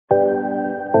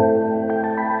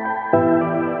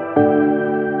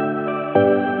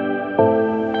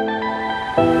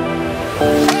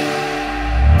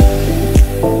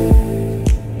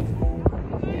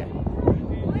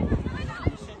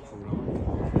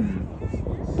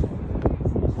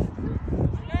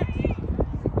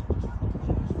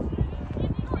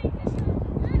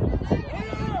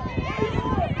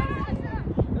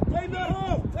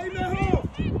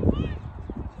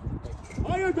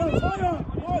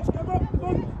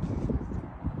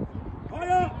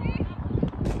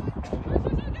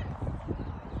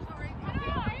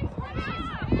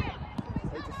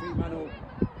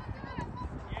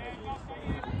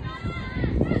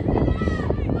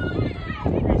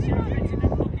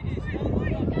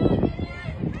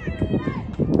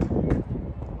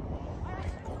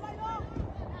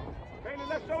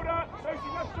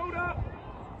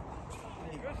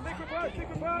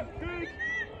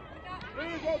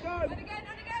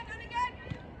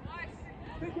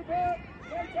Pick it up.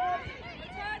 Right up.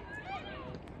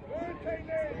 Good,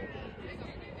 Caitlin.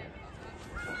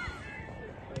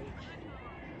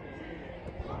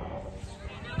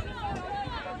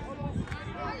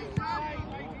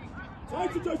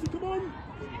 Tighter, Josie, come on.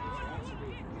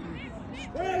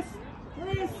 Chris.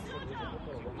 Chris.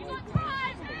 You got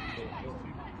time.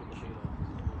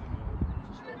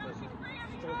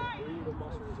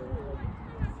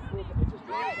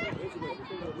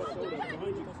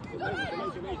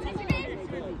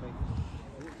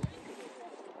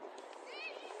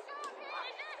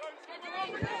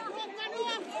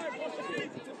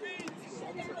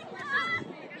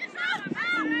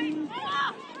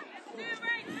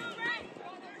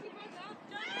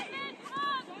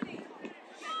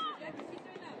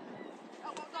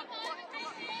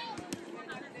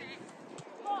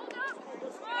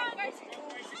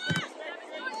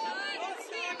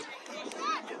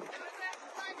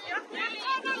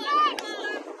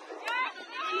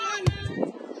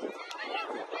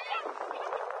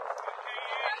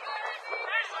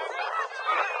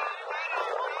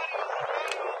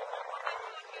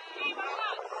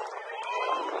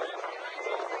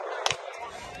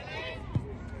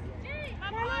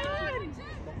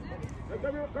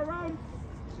 Go around.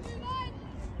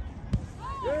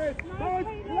 Yes, nice.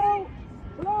 Blow.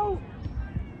 Blow.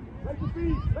 Take the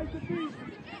feet. Take the feet.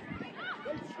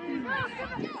 Take the feet.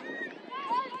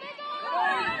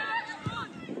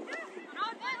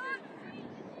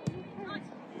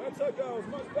 Better, girls.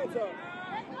 Much better.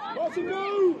 Pass and go.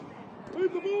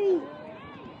 Move the ball.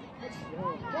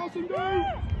 Pass and go.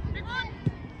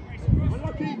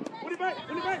 Unlucky. Put it back.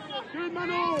 Put it back. Good,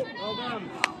 Mano. Well done.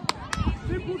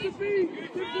 Simple to feed.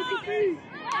 Simple to feed.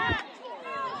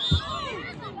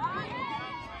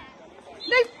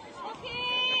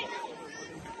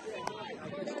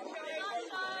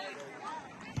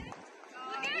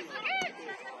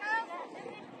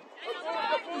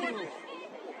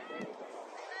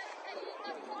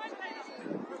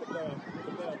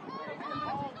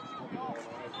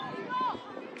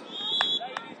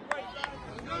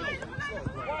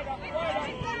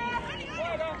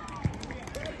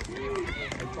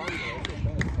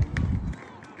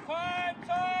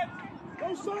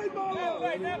 Go side, Marla!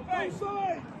 Go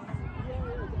side!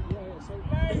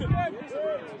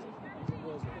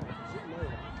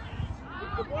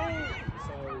 The ball!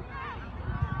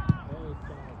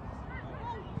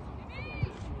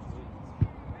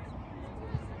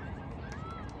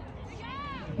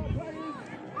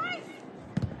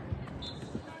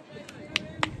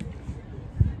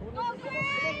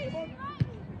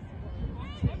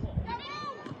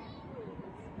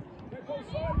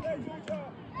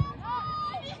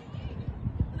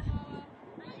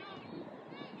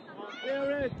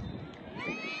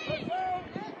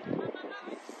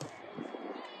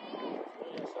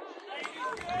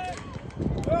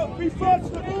 Be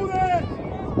first, the ball there!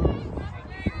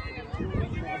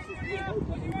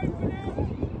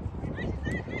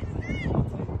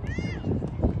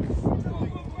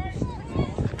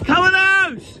 Come on,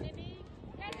 House!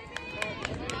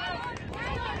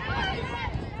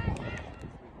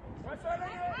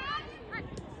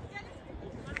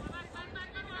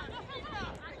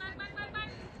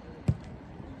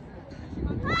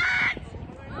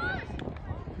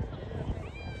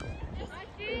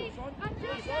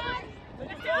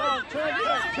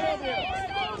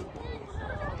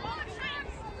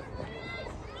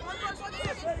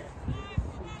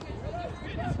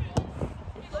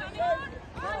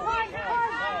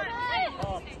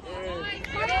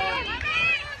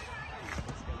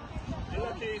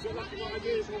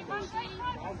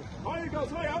 Higher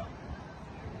goes, higher.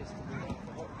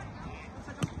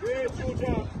 Good,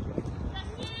 Georgia.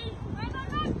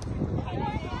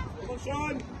 Come on,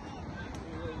 Sean.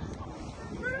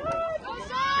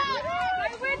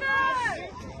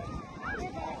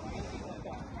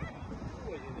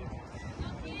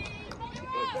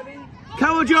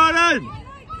 Come on, Jordan!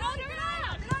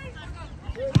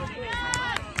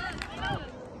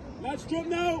 Let's drop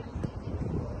now.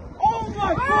 Oh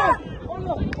my God! Hold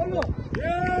on.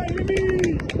 Yeah,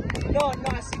 Yumi! No,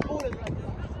 nice.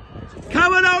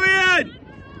 Come on, Orient!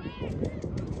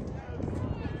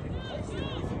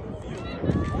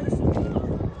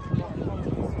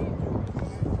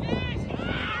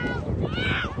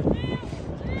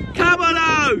 Come on,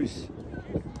 House!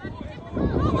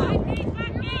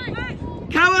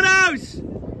 Come on, House!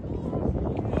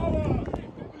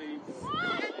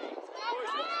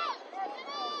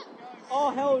 Oh,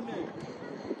 hell no.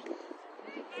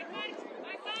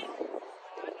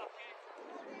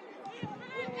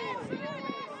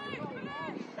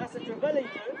 That's a Travelli,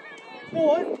 dude.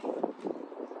 Forward.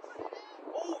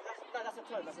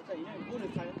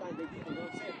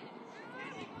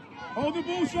 Hold the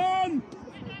ball, Sean!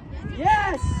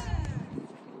 Yes!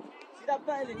 See that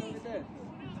battling over there?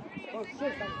 Oh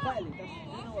shit, that's battling. That's,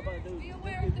 you know what about to do.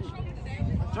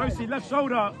 Josie, left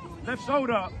shoulder. Left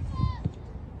shoulder.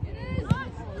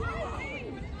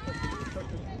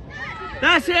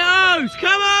 That's it, O's!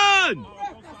 Come on!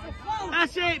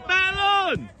 That's it, battle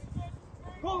on!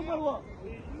 Go, Noah!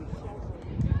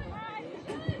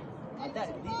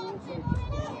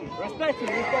 Respect him,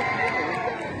 respect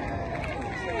him.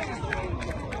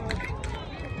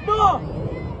 No!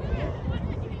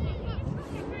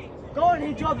 Go on,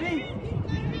 Hijabi!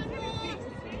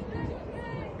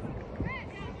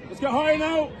 Let's get high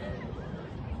now.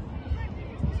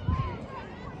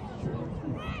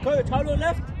 Coach, how long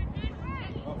left?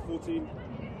 About 14.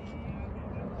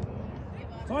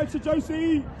 Tight to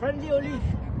Josie. Friendly or leave?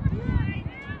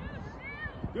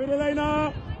 Good,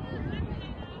 Elena.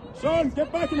 Sean,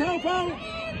 get back and help out.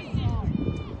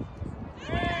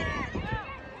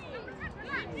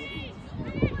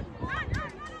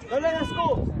 Don't let us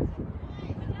score.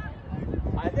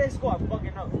 If they score, I'm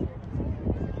fucking up.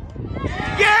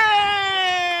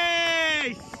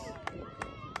 Yes!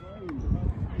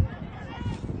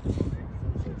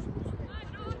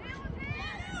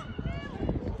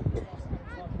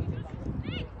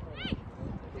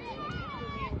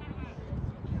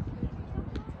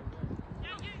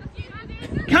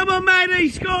 Come on, Maddie,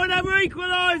 score another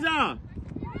equaliser!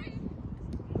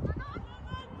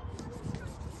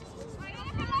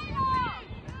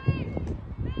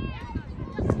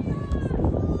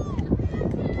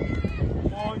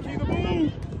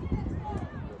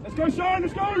 Let's go, Sean,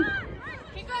 let's go!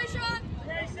 Keep going, Sean!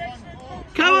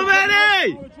 Come on,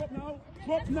 Maddie! Drop now,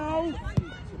 drop now!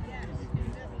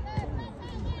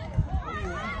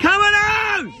 Come on,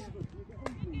 O's!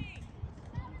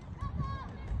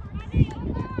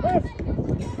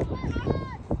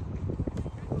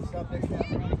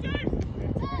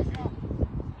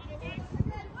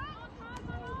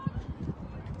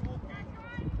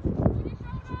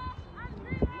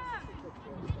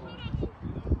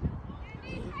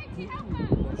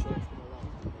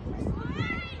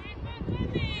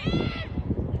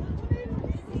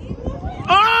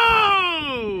 Oh!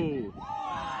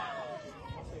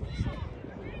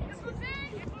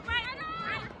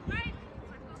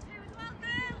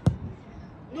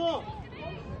 No!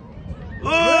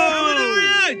 Oh!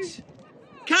 Orient!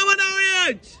 Come on,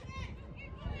 Orient!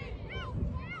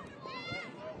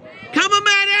 Come on,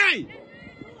 Maddie!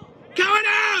 Come on,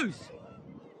 O's!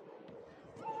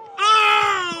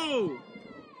 Oh!